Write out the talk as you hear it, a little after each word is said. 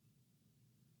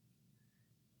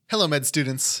Hello, med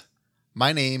students.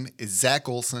 My name is Zach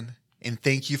Olson, and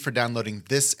thank you for downloading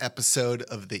this episode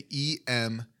of the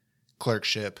EM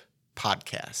Clerkship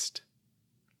podcast.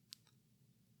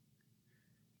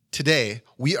 Today,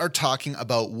 we are talking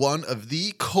about one of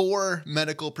the core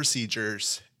medical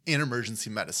procedures in emergency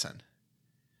medicine,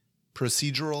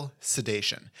 procedural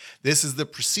sedation. This is the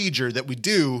procedure that we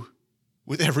do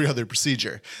with every other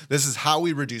procedure. This is how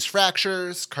we reduce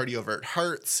fractures, cardiovert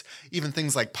hearts, even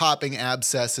things like popping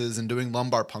abscesses and doing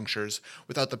lumbar punctures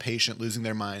without the patient losing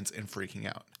their minds and freaking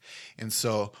out. And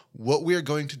so what we are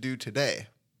going to do today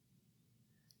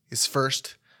is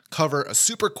first cover a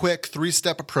super quick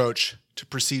 3-step approach to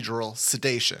procedural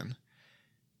sedation.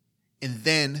 And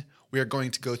then we are going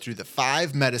to go through the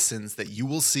 5 medicines that you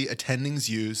will see attendings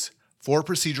use for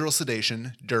procedural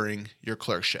sedation during your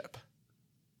clerkship.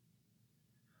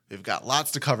 We've got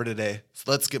lots to cover today,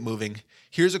 so let's get moving.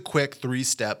 Here's a quick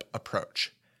 3-step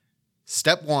approach.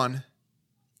 Step 1,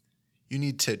 you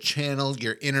need to channel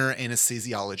your inner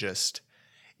anesthesiologist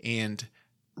and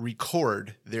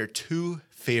record their 2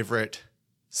 favorite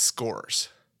scores,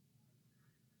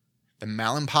 the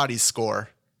Mallampati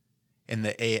score and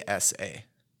the ASA.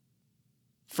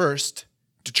 First,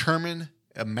 determine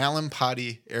a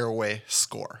Mallampati airway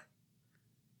score.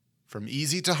 From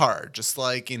easy to hard, just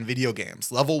like in video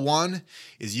games. Level 1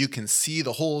 is you can see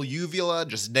the whole uvula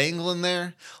just dangling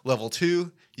there. Level 2,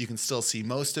 you can still see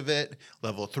most of it.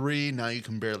 Level 3, now you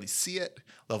can barely see it.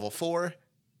 Level 4,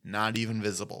 not even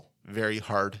visible. Very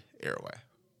hard airway.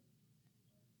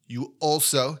 You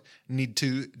also need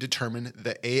to determine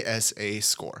the ASA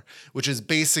score, which is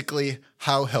basically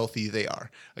how healthy they are.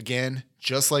 Again,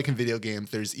 just like in video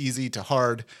games, there's easy to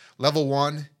hard. Level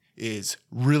 1 is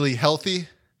really healthy.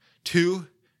 2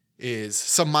 is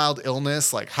some mild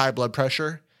illness like high blood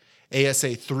pressure.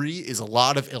 ASA 3 is a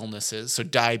lot of illnesses, so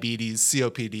diabetes,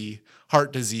 COPD,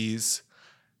 heart disease.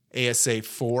 ASA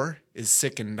 4 is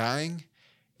sick and dying,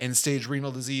 end-stage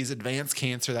renal disease, advanced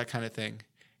cancer, that kind of thing.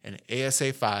 And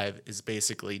ASA 5 is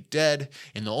basically dead,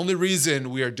 and the only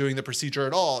reason we are doing the procedure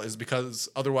at all is because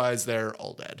otherwise they're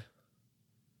all dead.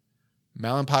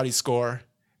 Mallampati score,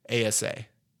 ASA.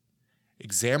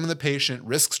 Examine the patient,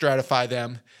 risk stratify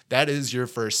them. That is your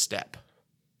first step.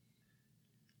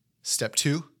 Step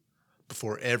 2,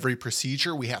 before every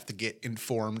procedure, we have to get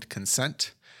informed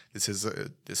consent. This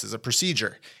is a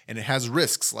procedure, and it has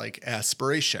risks like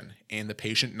aspiration and the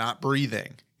patient not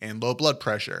breathing and low blood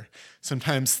pressure.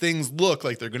 Sometimes things look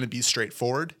like they're going to be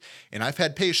straightforward, and I've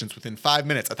had patients within 5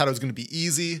 minutes, I thought it was going to be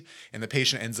easy, and the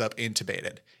patient ends up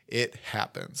intubated. It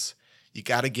happens. You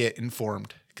got to get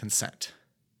informed consent.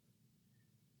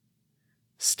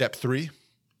 Step 3,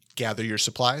 gather your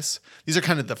supplies. These are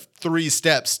kind of the 3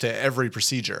 steps to every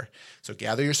procedure. So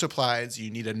gather your supplies. You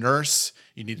need a nurse.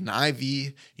 You need an IV.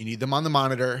 You need them on the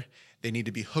monitor. They need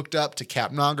to be hooked up to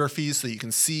capnography so you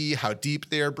can see how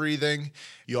deep they are breathing.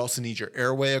 You also need your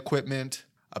airway equipment,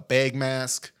 a bag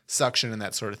mask, suction, and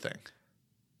that sort of thing.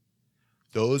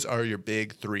 Those are your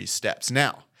big 3 steps.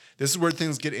 Now, this is where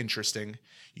things get interesting.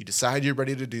 You decide you're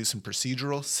ready to do some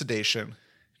procedural sedation.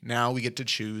 Now we get to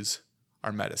choose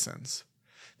our medicines.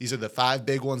 These are the 5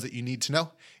 big ones that you need to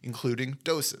know, including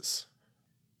doses.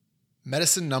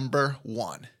 Medicine number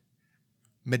 1,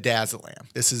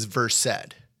 midazolam. This is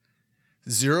Versed.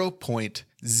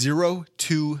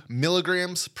 0.02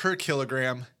 milligrams per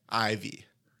kilogram IV.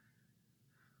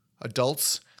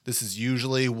 Adults, this is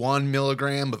usually 1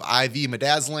 milligram of IV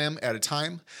midazolam at a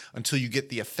time until you get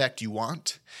the effect you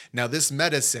want. Now this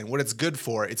medicine, what it's good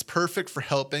for, it's perfect for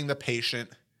helping the patient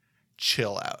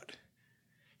chill out.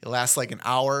 It lasts like an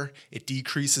hour. It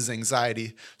decreases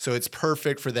anxiety. So it's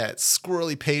perfect for that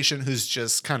squirrely patient who's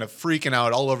just kind of freaking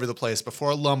out all over the place before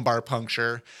a lumbar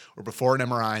puncture or before an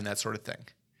MRI and that sort of thing.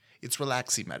 It's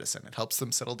relaxing medicine. It helps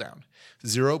them settle down.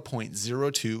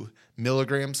 0.02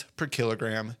 milligrams per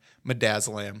kilogram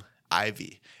midazolam IV.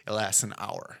 It lasts an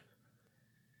hour.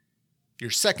 Your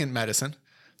second medicine,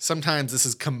 sometimes this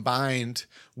is combined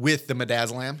with the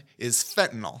midazolam, is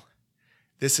fentanyl.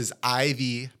 This is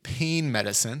IV pain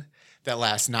medicine that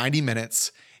lasts 90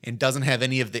 minutes and doesn't have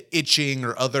any of the itching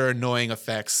or other annoying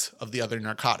effects of the other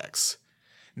narcotics.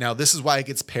 Now, this is why it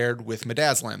gets paired with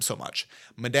midazolam so much.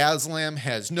 Midazolam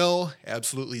has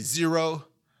absolutely zero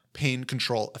pain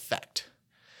control effect.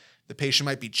 The patient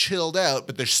might be chilled out,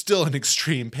 but they're still in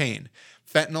extreme pain.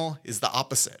 Fentanyl is the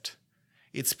opposite.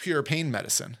 It's pure pain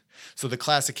medicine. So the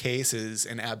classic case is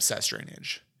an abscess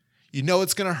drainage. You know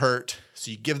it's going to hurt,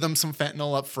 so you give them some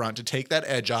fentanyl up front to take that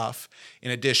edge off,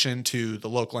 in addition to the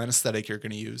local anesthetic you're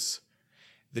going to use.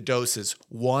 The dose is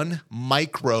 1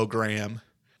 microgram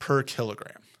per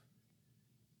kilogram.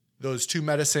 Those two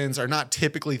medicines are not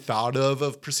typically thought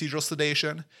of procedural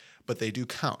sedation, but they do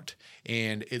count.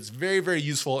 And it's very, very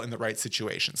useful in the right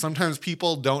situation. Sometimes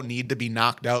people don't need to be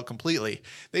knocked out completely.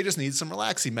 They just need some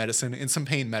relaxing medicine and some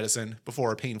pain medicine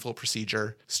before a painful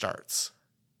procedure starts.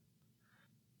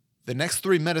 The next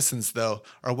three medicines, though,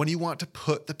 are when you want to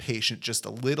put the patient just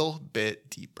a little bit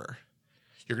deeper.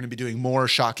 You're going to be doing more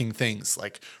shocking things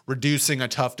like reducing a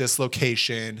tough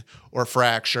dislocation or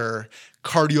fracture,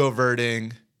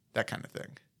 cardioverting, that kind of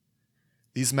thing.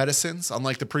 These medicines,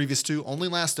 unlike the previous two, only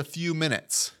last a few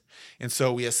minutes. And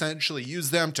so we essentially use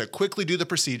them to quickly do the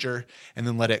procedure and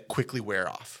then let it quickly wear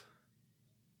off.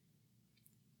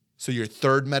 So your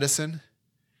third medicine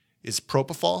is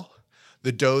propofol.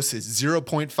 The dose is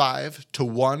 0.5 to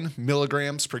 1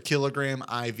 milligrams per kilogram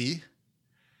IV.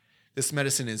 This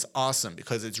medicine is awesome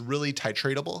because it's really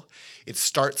titratable. It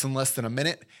starts in less than a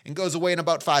minute and goes away in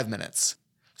about 5 minutes.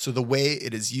 So the way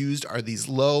it is used are these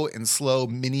low and slow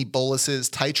mini boluses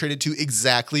titrated to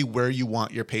exactly where you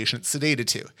want your patient sedated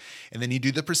to. And then you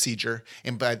do the procedure,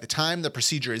 and by the time the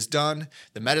procedure is done,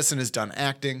 the medicine is done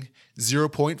acting,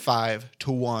 0.5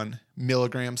 to 1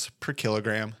 milligrams per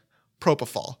kilogram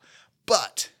propofol.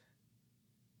 But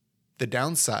the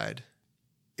downside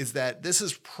is that this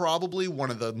is probably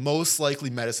one of the most likely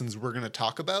medicines we're going to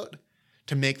talk about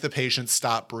to make the patient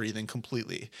stop breathing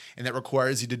completely. And that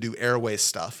requires you to do airway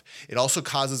stuff. It also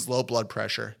causes low blood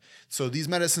pressure. So these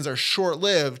medicines are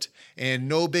short-lived and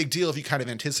no big deal if you kind of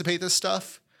anticipate this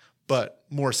stuff, but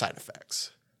more side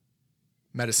effects.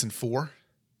 Medicine 4,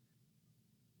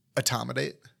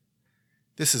 etomidate.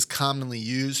 This is commonly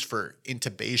used for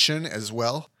intubation as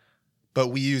well, but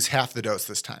we use half the dose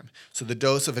this time. So the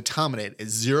dose of etomidate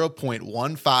is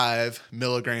 0.15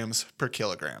 milligrams per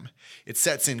kilogram. It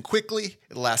sets in quickly.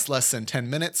 It lasts less than 10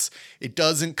 minutes. It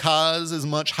doesn't cause as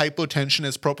much hypotension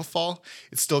as propofol.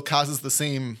 It still causes the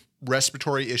same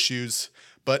respiratory issues,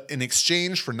 but in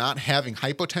exchange for not having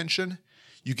hypotension,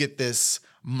 you get this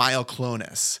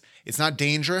myoclonus. It's not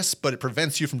dangerous, but it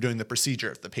prevents you from doing the procedure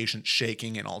if the patient's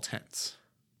shaking and all tense.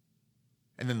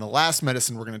 And then the last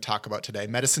medicine we're going to talk about today,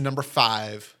 medicine number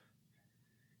 5,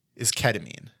 is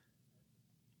ketamine.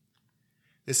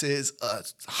 This is a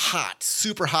hot,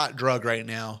 super hot drug right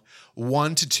now,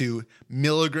 1 to 2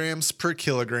 milligrams per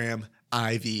kilogram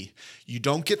IV. You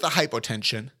don't get the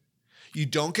hypotension. You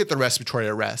don't get the respiratory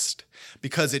arrest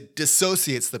because it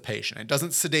dissociates the patient. It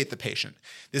doesn't sedate the patient.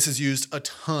 This is used a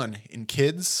ton in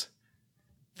kids.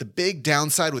 The big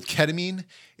downside with ketamine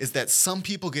is that some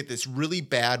people get this really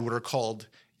bad, what are called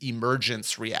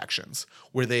emergence reactions,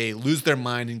 where they lose their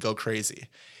mind and go crazy.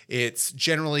 It's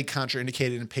generally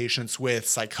contraindicated in patients with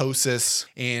psychosis.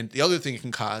 And the other thing it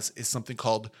can cause is something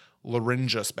called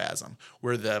laryngospasm,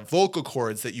 where the vocal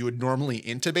cords that you would normally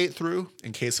intubate through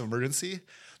in case of emergency,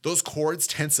 those cords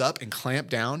tense up and clamp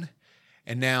down.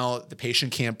 And now the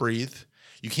patient can't breathe.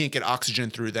 You can't get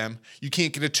oxygen through them. You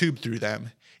can't get a tube through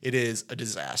them. It is a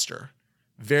disaster.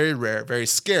 Very rare, very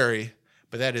scary,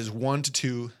 but that is 1 to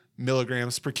 2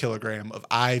 milligrams per kilogram of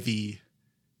IV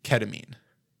ketamine.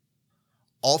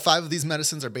 All 5 of these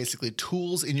medicines are basically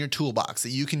tools in your toolbox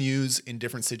that you can use in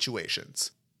different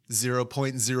situations.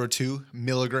 0.02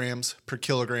 milligrams per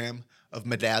kilogram of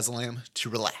midazolam to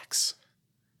relax.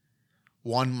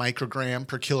 1 microgram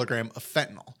per kilogram of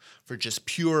fentanyl for just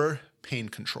pure pain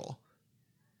control.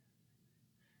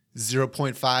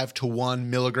 0.5 to 1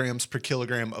 milligrams per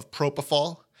kilogram of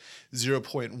propofol,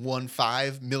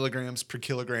 0.15 milligrams per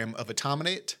kilogram of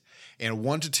etomidate, and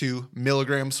 1 to 2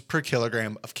 milligrams per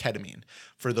kilogram of ketamine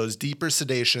for those deeper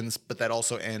sedations, but that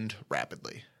also end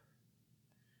rapidly.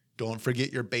 Don't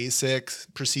forget your basic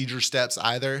procedure steps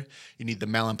either. You need the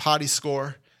Mallampati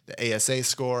score, the ASA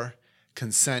score,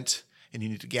 consent, and you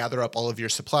need to gather up all of your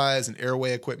supplies and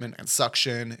airway equipment and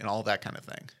suction and all that kind of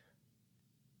thing.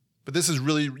 But this is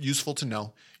really useful to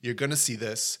know. You're going to see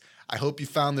this. I hope you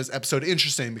found this episode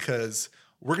interesting because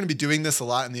we're going to be doing this a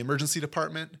lot in the emergency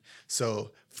department. So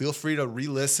feel free to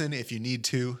re-listen if you need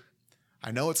to.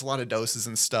 I know it's a lot of doses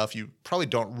and stuff. You probably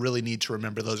don't really need to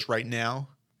remember those right now,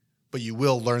 but you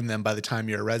will learn them by the time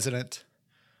you're a resident.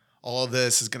 All of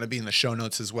this is going to be in the show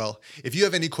notes as well. If you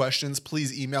have any questions,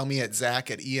 please email me at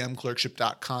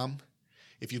zach@emclerkship.com.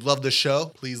 If you love the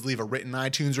show, please leave a written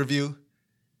iTunes review.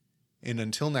 And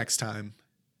until next time,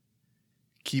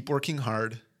 keep working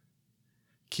hard,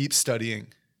 keep studying,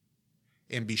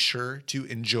 and be sure to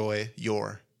enjoy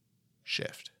your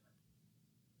shift.